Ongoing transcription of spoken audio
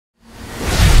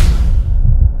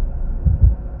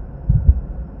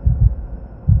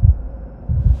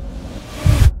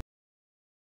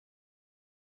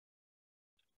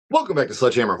Welcome back to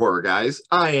Sledgehammer Horror, guys.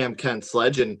 I am Ken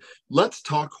Sledge, and let's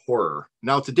talk horror.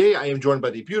 Now, today I am joined by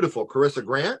the beautiful Corissa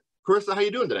Grant. Corissa, how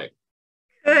you doing today?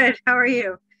 Good. How are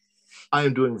you? I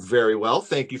am doing very well.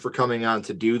 Thank you for coming on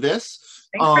to do this.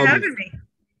 Thanks for having me.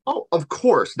 Oh, of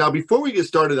course. Now, before we get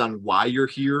started on why you're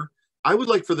here, I would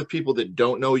like for the people that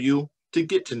don't know you to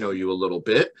get to know you a little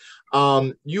bit.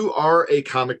 You are a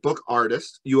comic book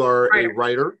artist. You are a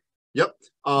writer. Yep.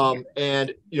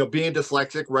 And being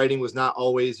dyslexic, writing was not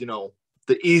always,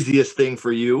 the easiest thing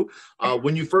for you.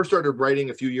 When you first started writing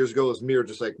a few years ago, it was mere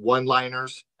just like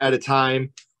one-liners at a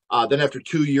time. Then after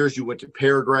 2 years, you went to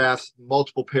paragraphs,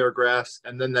 multiple paragraphs,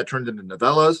 and then that turned into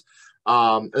novellas.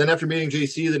 And then after meeting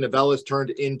JC, the novellas turned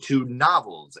into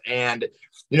novels. And,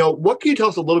 what can you tell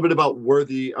us a little bit about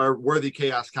Worthy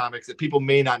Chaos Comics that people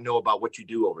may not know about what you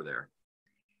do over there?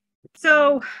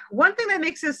 So one thing that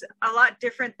makes us a lot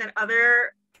different than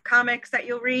other comics that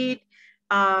you'll read,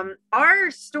 our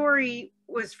story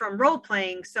was from role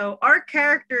playing. So our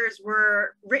characters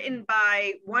were written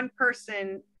by one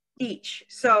person each.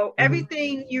 So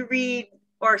everything you read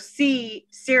or see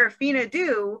Serafina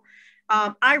do,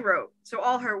 I wrote. So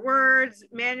all her words,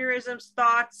 mannerisms,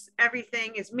 thoughts,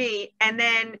 everything is me. And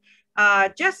then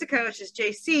Jessica, which is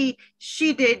JC,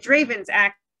 she did Draven's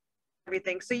act.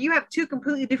 Everything. So you have two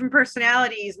completely different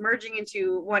personalities merging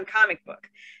into one comic book.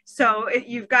 So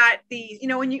you've got these,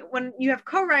 when you have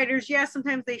co-writers,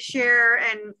 sometimes they share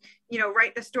and,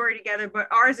 write the story together, but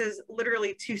ours is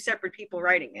literally two separate people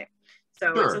writing it.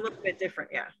 So It's a little bit different.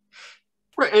 Yeah.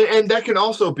 Right. And that can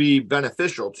also be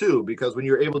beneficial too, because when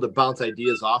you're able to bounce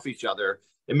ideas off each other,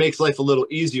 it makes life a little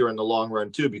easier in the long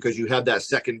run too, because you have that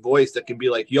second voice that can be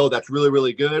like, yo, that's really,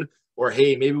 really good. Or,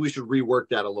 hey, maybe we should rework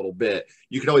that a little bit.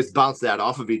 You can always bounce that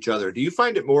off of each other. Do you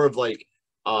find it more of like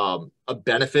a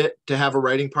benefit to have a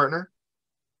writing partner?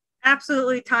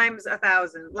 Absolutely, times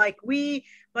 1,000.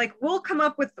 We'll come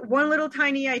up with one little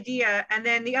tiny idea, and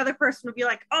then the other person will be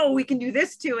like, oh, we can do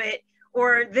this to it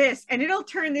or this. And it'll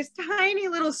turn this tiny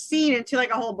little scene into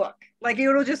like a whole book. Like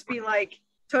it'll just be like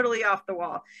totally off the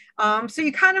wall. So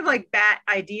you kind of like bat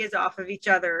ideas off of each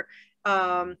other.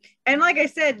 And like I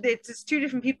said, it's just two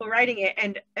different people writing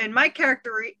it, and my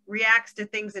character reacts to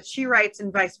things that she writes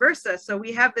and vice versa. So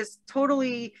we have this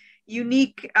totally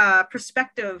unique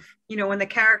perspective, when the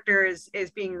character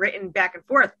is being written back and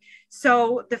forth.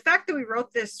 So the fact that we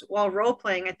wrote this while role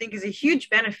playing, I think, is a huge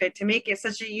benefit to make it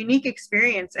such a unique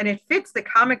experience, and it fits the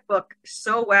comic book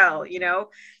so well.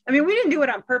 I mean, we didn't do it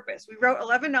on purpose. We wrote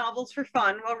 11 novels for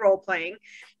fun while role playing.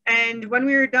 And when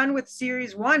we were done with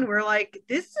series 1, we're like,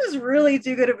 this is really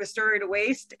too good of a story to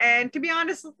waste. And to be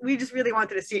honest, we just really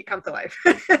wanted to see it come to life.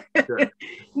 Sure.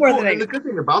 More than anything. And the good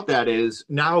thing about that is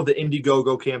now the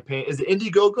Indiegogo campaign, is it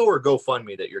Indiegogo or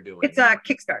GoFundMe that you're doing? It's a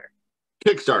Kickstarter.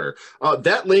 Kickstarter.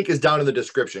 That link is down in the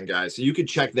description, guys. So you can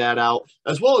check that out,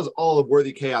 as well as all of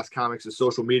Worthy Chaos Comics'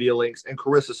 social media links and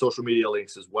Corissa's social media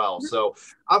links as well. So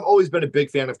I've always been a big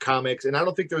fan of comics, and I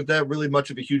don't think there's that really much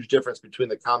of a huge difference between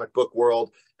the comic book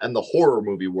world and the horror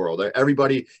movie world.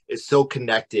 Everybody is so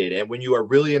connected. And when you are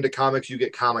really into comics, you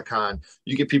get Comic-Con.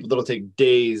 You get people that'll take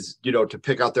days, to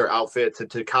pick out their outfits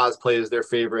and to cosplay as their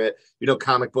favorite,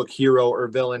 comic book hero or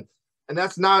villain. And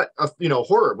that's not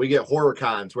horror. We get horror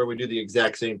cons where we do the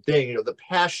exact same thing. The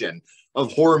passion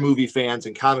of horror movie fans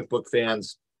and comic book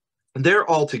fans, they're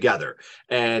all together.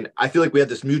 And I feel like we have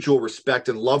this mutual respect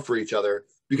and love for each other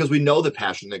because we know the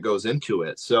passion that goes into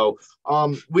it. So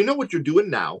we know what you're doing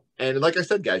now. And like I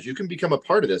said, guys, you can become a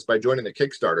part of this by joining the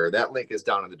Kickstarter. That link is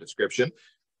down in the description.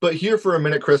 But here for a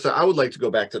minute, Corissa, I would like to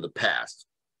go back to the past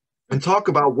and talk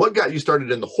about what got you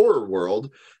started in the horror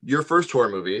world, your first horror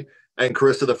movie. And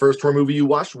Corissa, the first horror movie you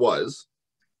watched was?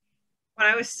 When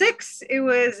I was 6, it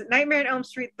was Nightmare on Elm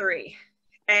Street 3.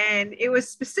 And it was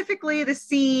specifically the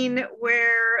scene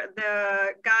where the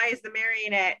guy is the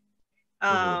marionette,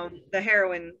 the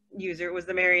heroin user was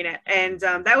the marionette. And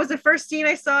that was the first scene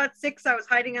I saw at 6. I was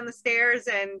hiding on the stairs,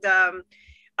 and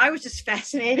I was just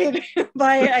fascinated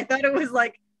by it. I thought it was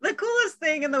like the coolest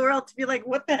thing in the world to be like,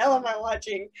 what the hell am I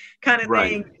watching kind of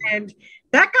thing. And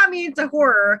that got me into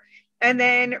horror. And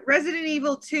then Resident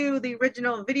Evil 2, the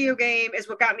original video game, is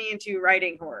what got me into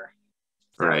writing horror.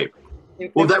 So, right.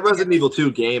 Well, that Resident Evil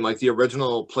 2 game, like the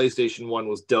original PlayStation 1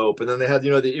 was dope. And then they had,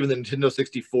 even the Nintendo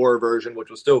 64 version,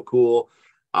 which was still cool.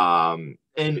 And,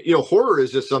 horror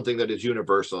is just something that is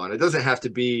universal. And it doesn't have to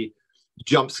be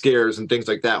jump scares and things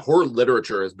like that. Horror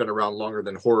literature has been around longer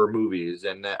than horror movies.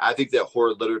 And I think that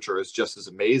horror literature is just as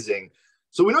amazing.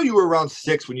 So we know you were around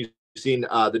 6 when you seen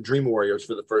the Dream Warriors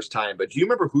for the first time, but do you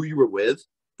remember who you were with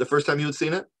the first time you had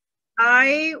seen it?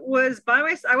 I was by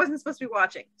myself. I wasn't supposed to be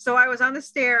watching, so I was on the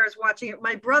stairs watching it.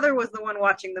 My brother was the one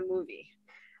watching the movie,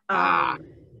 Ah,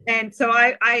 and so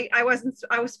I wasn't.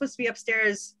 I was supposed to be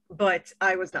upstairs, but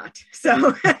I was not.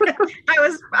 So I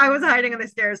was hiding on the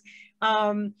stairs.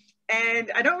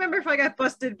 And I don't remember if I got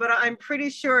busted, but I'm pretty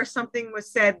sure something was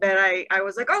said that I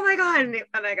was like, oh my God, and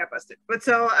I got busted. But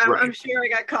so I'm sure I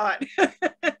got caught.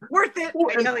 Worth it,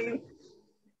 well, I tell you.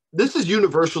 this is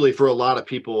universally for a lot of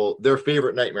people their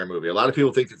favorite Nightmare movie. A lot of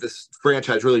people think that this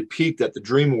franchise really peaked at the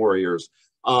Dream Warriors.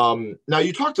 Now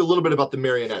you talked a little bit about the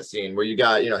marionette scene where you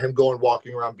got, him going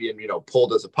walking around being,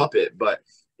 pulled as a puppet, but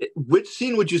which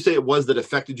scene would you say it was that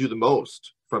affected you the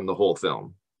most from the whole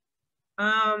film?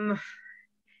 I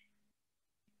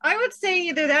would say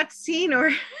either that scene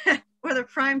or or the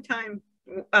primetime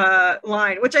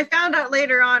line, which I found out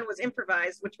later on was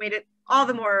improvised, which made it all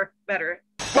the more better.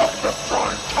 Fuck the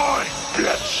prime time,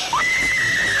 bitch!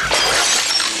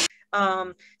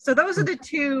 So those are the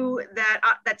two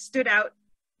that stood out,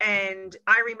 and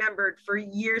I remembered for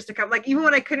years to come. Like even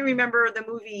when I couldn't remember the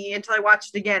movie until I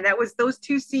watched it again, those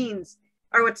two scenes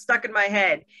are what stuck in my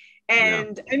head.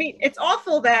 And I mean, it's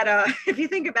awful that if you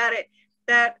think about it,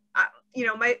 that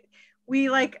we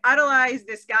like idolize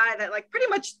this guy that like pretty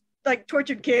much like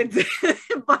tortured kids,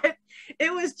 but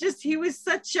it was just he was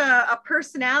such a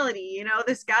personality.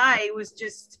 This guy was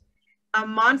just a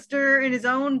monster in his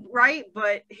own right,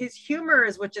 but his humor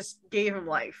is what just gave him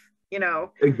life.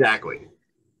 Exactly.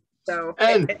 So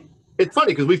it's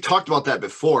funny because we've talked about that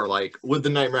before, like with the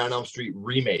Nightmare on Elm Street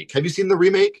remake. Have you seen the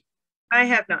remake? I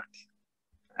have not.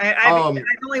 I've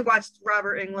only watched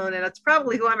Robert Englund, and that's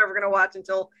probably who I'm ever going to watch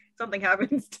until something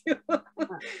happens to him.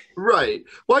 Right.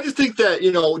 Well, I just think that,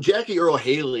 Jackie Earle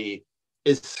Haley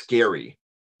is scary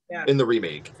in the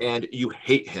remake, and you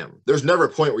hate him. There's never a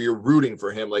point where you're rooting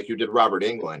for him like you did Robert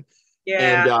Englund.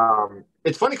 Yeah. And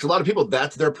it's funny because a lot of people,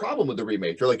 that's their problem with the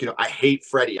remake. They're like, I hate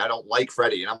Freddy. I don't like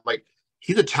Freddy. And I'm like,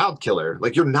 he's a child killer.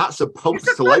 Like, you're not supposed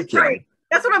to like him.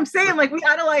 That's what I'm saying. Like, we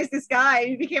idolized this guy.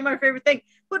 He became our favorite thing.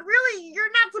 But really,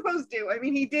 you're not supposed to. I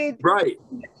mean, he did. Right.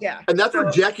 Yeah. And that's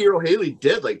what Jackie Earle Haley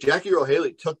did. Like, Jackie Earle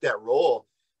Haley took that role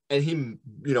and he,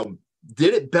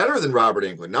 did it better than Robert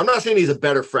Englund. Now, I'm not saying he's a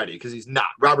better Freddy because he's not.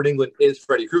 Robert Englund is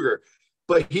Freddy Krueger.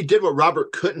 But he did what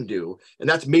Robert couldn't do, and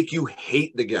that's make you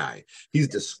hate the guy. He's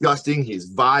disgusting. He's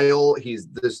vile. He's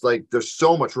this, like, there's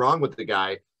so much wrong with the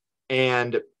guy.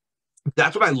 And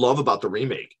that's what I love about the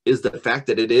remake is the fact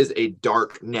that it is a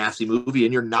dark, nasty movie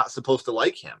and you're not supposed to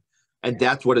like him. And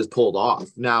that's what is pulled off.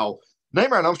 Now,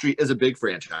 Nightmare on Elm Street is a big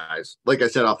franchise, like I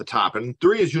said off the top. And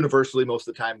 3 is universally, most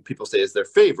of the time, people say is their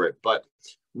favorite. But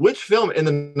which film in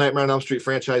the Nightmare on Elm Street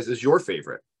franchise is your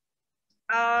favorite?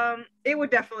 It would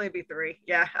definitely be 3.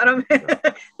 Yeah. I don't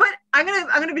but I'm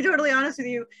gonna be totally honest with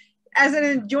you. As an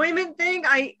enjoyment thing,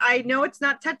 I know it's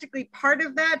not technically part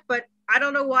of that, but I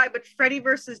don't know why, but Freddy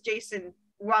versus Jason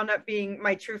wound up being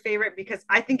my true favorite because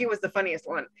I think it was the funniest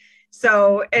one.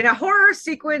 So in a horror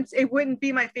sequence, it wouldn't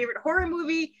be my favorite horror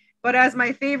movie, but as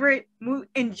my favorite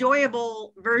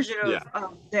enjoyable version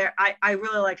of there, I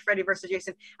really liked Freddy versus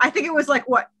Jason. I think it was like,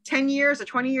 what, 10 years or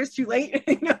 20 years too late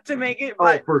to make it.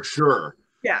 But, oh, for sure.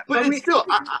 Yeah. But it's still,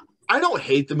 I don't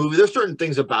hate the movie. There's certain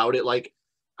things about it. Like,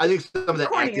 I think some of the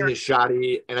acting is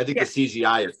shoddy, and I think the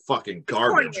CGI is fucking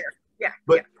garbage. Yeah.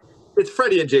 But it's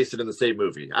Freddy and Jason in the same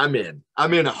movie. I'm in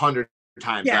 100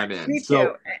 times. Yeah, I'm in. Me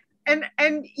too. And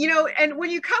and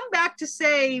when you come back to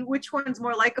say which one's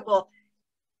more likable,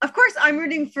 of course I'm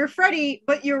rooting for Freddy,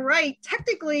 but you're right.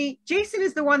 Technically, Jason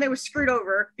is the one that was screwed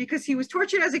over because he was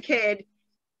tortured as a kid.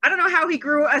 I don't know how he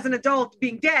grew as an adult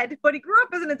being dead, but he grew up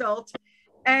as an adult.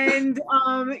 And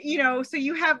so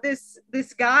you have this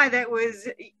guy that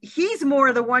he's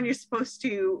more the one you're supposed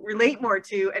to relate more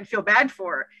to and feel bad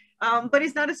for, but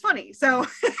he's not as funny. So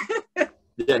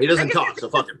yeah, he doesn't talk, so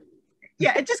fuck him.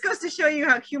 Yeah, it just goes to show you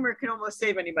how humor can almost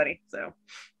save anybody. So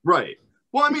right.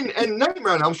 Well, I mean, and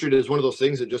Nightmare on Elm Street is one of those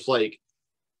things that just like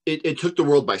it took the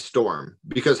world by storm,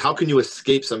 because how can you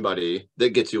escape somebody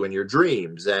that gets you in your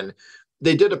dreams? And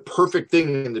they did a perfect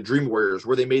thing in the Dream Warriors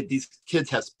where they made these kids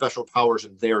have special powers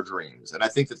in their dreams. And I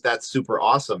think that that's super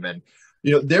awesome. And,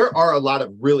 there are a lot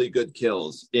of really good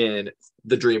kills in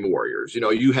the Dream Warriors.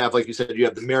 You have, like you said, you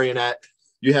have the marionette,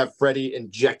 you have Freddy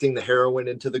injecting the heroin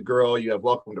into the girl, you have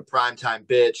Welcome to Primetime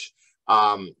Bitch.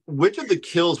 Which of the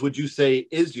kills would you say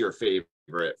is your favorite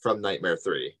from Nightmare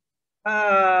 3?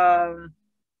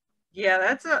 Yeah,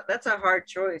 that's a hard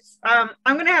choice. I'm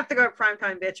going to have to go with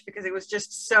Primetime Bitch because it was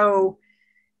just so,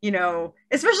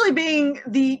 especially being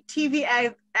the TV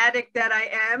addict that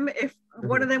I am, if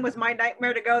one of them was my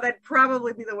nightmare to go, that'd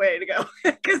probably be the way to go.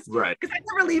 Because Right. I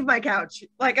never leave my couch.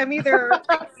 Like I'm either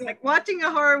like watching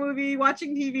a horror movie,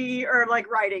 watching TV, or like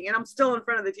writing, and I'm still in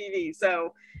front of the TV.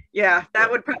 So yeah, that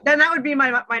would be my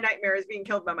nightmare, is being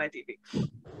killed by my TV.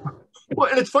 Well,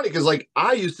 and it's funny because like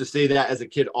I used to say that as a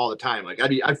kid all the time. Like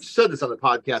I've said this on the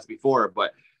podcast before,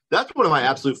 but that's one of my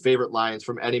absolute favorite lines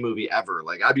from any movie ever.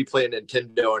 Like I'd be playing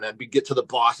Nintendo and I'd get to the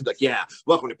boss and be like, "Yeah,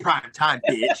 welcome to prime time,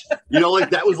 bitch." You know, like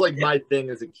that was like my thing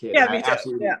as a kid. Yeah, me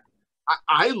too. Yeah.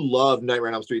 I love Nightmare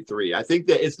on Elm Street 3. I think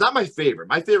that it's not my favorite.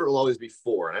 My favorite will always be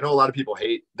 4. And I know a lot of people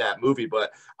hate that movie,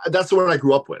 but that's the one I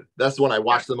grew up with. That's the one I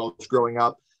watched the most growing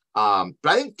up. But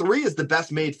I think 3 is the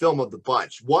best made film of the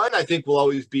bunch. 1, I think, will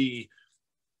always be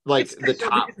like the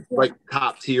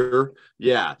top tier.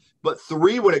 Yeah. But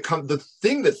 3, when it comes, the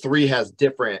thing that 3 has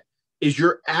different is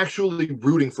you're actually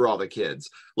rooting for all the kids.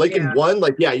 Like in 1,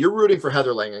 like, yeah, you're rooting for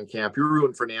Heather Langenkamp, you're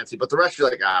rooting for Nancy, but the rest you're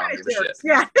like, I don't give a shit.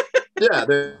 Yeah. Yeah,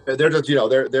 they're just, you know,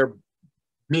 they're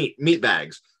meat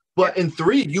bags. But in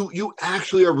 3, you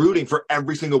actually are rooting for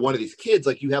every single one of these kids.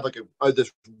 Like you have like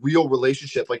this real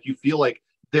relationship. Like you feel like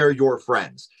they're your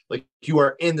friends. Like you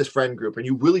are in this friend group, and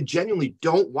you really genuinely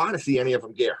don't want to see any of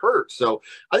them get hurt. So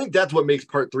I think that's what makes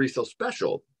part 3 so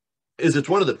special. Is it's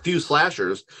one of the few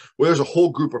slashers where there's a whole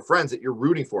group of friends that you're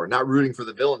rooting for, not rooting for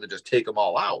the villain to just take them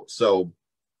all out. So,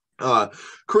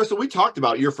 Corissa, we talked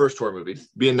about your first horror movie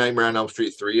being Nightmare on Elm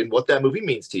Street 3 and what that movie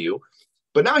means to you.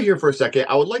 But now here for a second,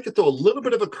 I would like to throw a little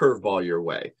bit of a curveball your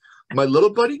way. My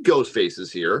little buddy Ghostface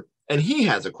is here, and he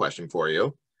has a question for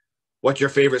you. What's your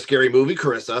favorite scary movie,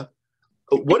 Corissa?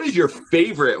 What is your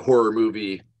favorite horror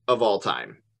movie of all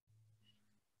time?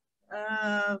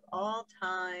 Of all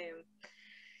time.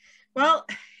 Well,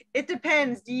 it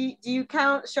depends. Do you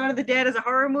count Shaun of the Dead as a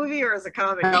horror movie or as a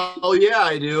comedy? Oh yeah,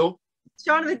 I do.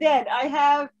 Shaun of the Dead. I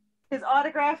have his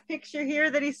autograph picture here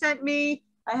that he sent me.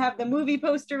 I have the movie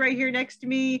poster right here next to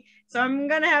me. So I'm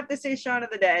going to have to say Shaun of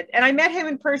the Dead. And I met him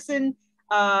in person,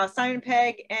 Simon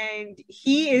Pegg, and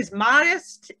he is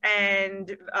modest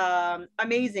and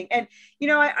amazing. And, you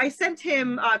know, I sent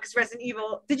him, because Resident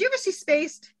Evil, did you ever see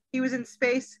Spaced? He was in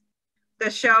Space, the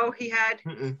show he had.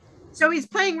 Mm-mm. So he's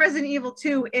playing Resident Evil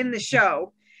 2 in the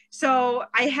show. So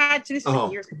I had to, this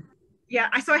was years ago.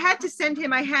 Yeah, so I had to send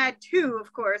him, I had 2,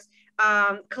 of course,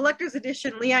 collector's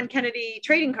edition Leon Kennedy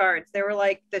trading cards. They were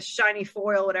like the shiny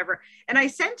foil, whatever. And I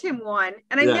sent him one,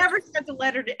 and I never sent a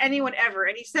letter to anyone ever.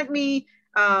 And he sent me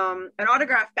an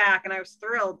autograph back, and I was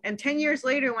thrilled. And 10 years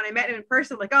later, when I met him in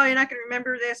person, like, oh, you're not going to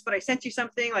remember this, but I sent you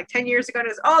something like 10 years ago. And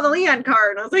it was, oh, the Leon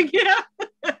card. And I was like, yeah.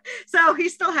 So he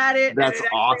still had it. That's and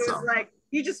it awesome. Was like,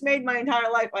 you just made my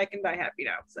entire life. I can die happy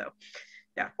now. So.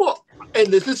 Yeah. Well, and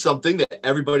this is something that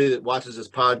everybody that watches this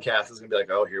podcast is going to be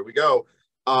like, oh, here we go.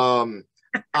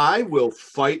 I will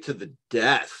fight to the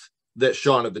death that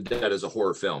Shaun of the Dead is a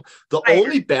horror film. The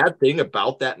only bad thing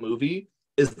about that movie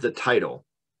is the title.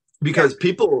 Because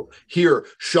people hear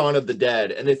Shaun of the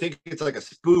Dead and they think it's like a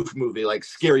spoof movie, like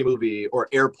Scary Movie or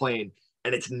Airplane.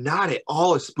 And it's not at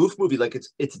all a spoof movie. Like it's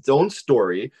its own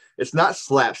story. It's not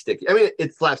slapsticky. I mean,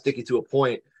 it's slapsticky to a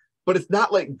point, but it's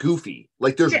not like goofy.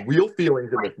 Like there's real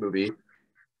feelings in this movie.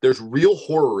 There's real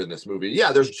horror in this movie.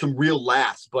 Yeah, there's some real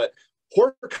laughs, but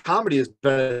horror comedy has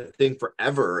been a thing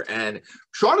forever. And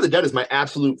Shaun of the Dead is my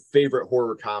absolute favorite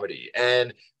horror comedy.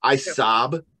 And I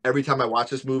sob every time I watch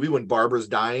this movie when Barbara's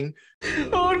dying.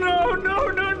 Oh no, no,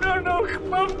 no, no, no.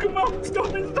 Come on,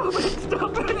 stop it.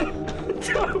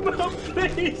 Come on,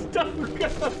 please, don't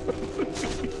go.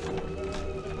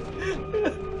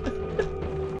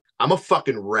 I'm a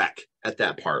fucking wreck at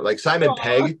that part. Like Simon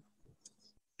Pegg,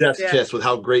 Death's Kiss with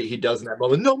how great he does in that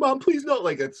moment. No, Mom, please no.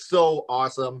 Like it's so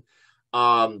awesome.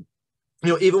 You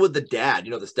know, even with the dad,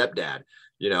 you know, the stepdad,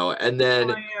 you know, and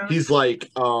then he's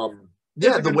like,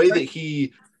 the way that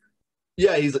he's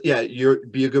you're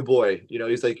be a good boy. You know,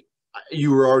 he's like,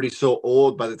 you were already so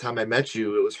old by the time I met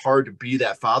you. It was hard to be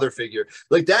that father figure.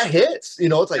 Like that hits, you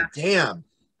know, it's like, damn.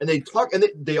 And they talk, and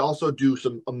they also do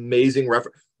some amazing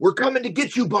reference. We're coming to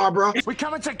get you, Barbara. We're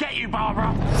coming to get you,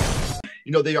 Barbara.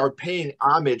 You know, they are paying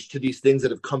homage to these things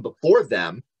that have come before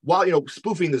them while, you know,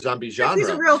 spoofing the zombie genre. He's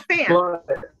a real fan. But,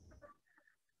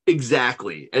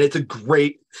 exactly. And it's a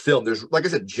great film. There's, like I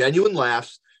said, genuine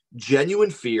laughs,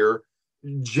 genuine fear,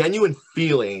 genuine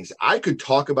feelings. I could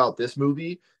talk about this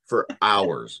movie for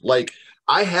hours. Like,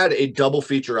 I had a double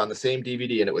feature on the same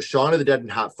DVD, and it was Shaun of the Dead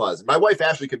and Hot Fuzz. My wife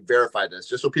Ashley could verify this,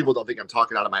 just so people don't think I'm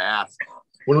talking out of my ass.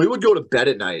 When we would go to bed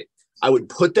at night, I would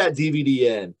put that DVD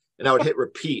in, and I would hit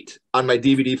repeat on my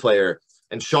DVD player,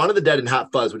 and Shaun of the Dead and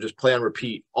Hot Fuzz would just play on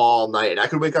repeat all night. And I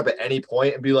could wake up at any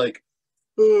point and be like,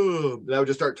 oh, and I would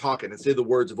just start talking and say the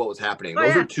words of what was happening.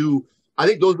 Those are two I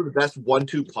think those are the best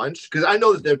 1-2 punch, because I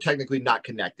know that they're technically not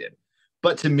connected.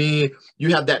 But to me,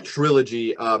 you have that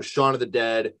trilogy of Shaun of the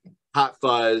Dead, Hot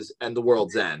Fuzz, and The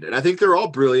World's End. And I think they're all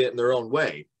brilliant in their own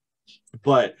way.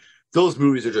 But those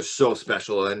movies are just so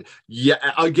special. And yeah,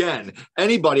 again,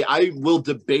 anybody, I will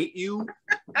debate you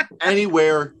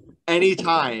anywhere,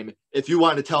 anytime, if you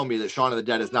want to tell me that Shaun of the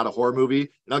Dead is not a horror movie,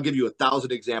 and I'll give you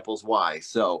 1,000 examples why.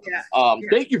 So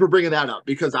thank you for bringing that up,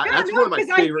 because that's one of my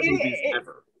favorite movies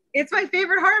ever. It's my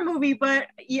favorite horror movie, but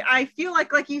I feel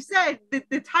like you said,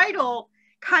 the title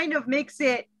kind of makes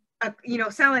it,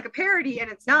 sound like a parody,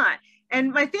 and it's not.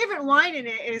 And my favorite line in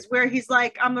it is where he's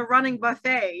like, "I'm the running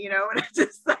buffet," and it's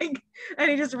just like,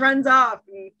 and he just runs off.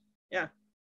 And,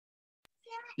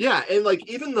 yeah, and like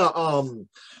even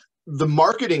the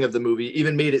marketing of the movie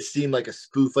even made it seem like a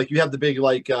spoof. Like you have the big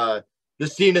the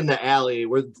scene in the alley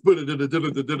where like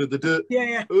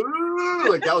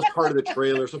that was part of the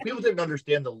trailer, so people didn't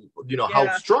understand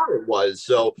how strong it was.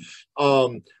 So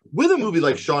with a movie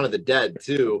like Shaun of the Dead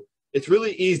too, it's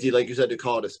really easy, like you said, to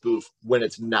call it a spoof when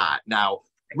it's not. Now,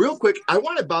 real quick, I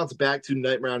want to bounce back to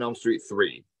Nightmare on Elm Street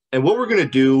 3. And what we're going to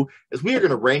do is we are going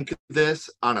to rank this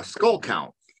on a skull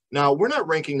count. Now, we're not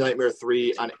ranking Nightmare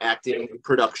 3 on acting,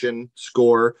 production,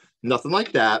 score, nothing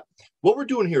like that. What we're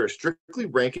doing here is strictly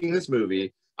ranking this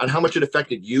movie on how much it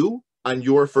affected you on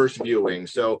your first viewing.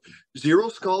 So 0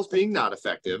 skulls being not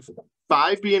effective,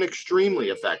 5 being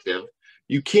extremely effective.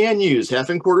 You can use half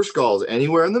and quarter skulls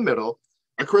anywhere in the middle.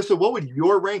 Corissa, what would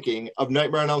your ranking of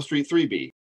Nightmare on Elm Street 3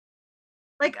 be?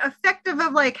 Like effective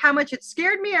of like how much it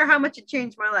scared me or how much it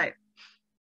changed my life?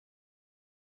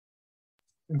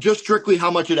 Just strictly how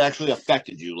much it actually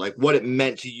affected you, like what it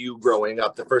meant to you growing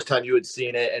up, the first time you had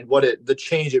seen it, and the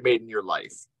change it made in your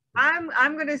life. I'm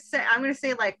gonna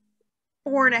say like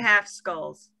 4.5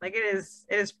 skulls. Like it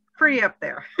is pretty up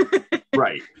there.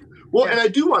 Right. Well, and I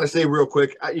do want to say real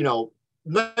quick, Nightmare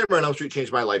on Elm Street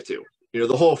changed my life too. The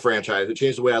whole franchise, it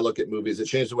changed the way I look at movies. It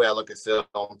changed the way I look at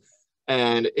film.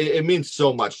 And it means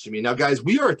so much to me. Now, guys,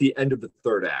 we are at the end of the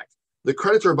 3rd act. The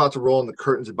credits are about to roll and the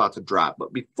curtain's about to drop.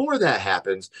 But before that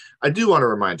happens, I do want to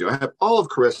remind you, I have all of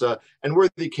Corissa and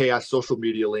Worthy Chaos social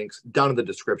media links down in the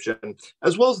description,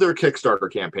 as well as their Kickstarter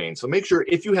campaign. So make sure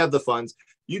if you have the funds,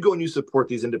 you go and you support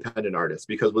these independent artists,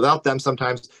 because without them,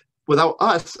 without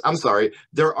us,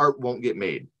 their art won't get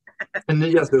made. And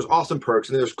yes, there's awesome perks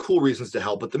and there's cool reasons to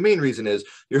help, but the main reason is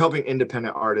you're helping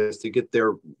independent artists to get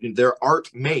their art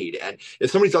made. And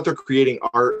if somebody's out there creating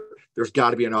art, there's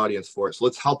got to be an audience for it. So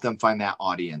let's help them find that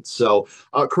audience. So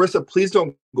Corissa, please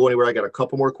don't go anywhere. I got a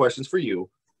couple more questions for you.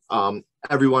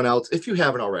 Everyone else, if you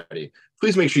haven't already,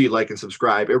 please make sure you like and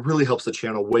subscribe. It really helps the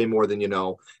channel way more than you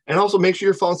know. And also make sure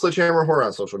you're following Sledgehammer Horror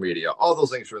on social media. All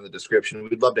those links are in the description.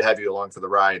 We'd love to have you along for the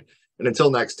ride. And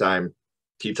until next time,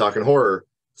 keep talking horror.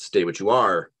 Stay what you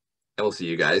are, and we'll see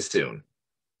you guys soon.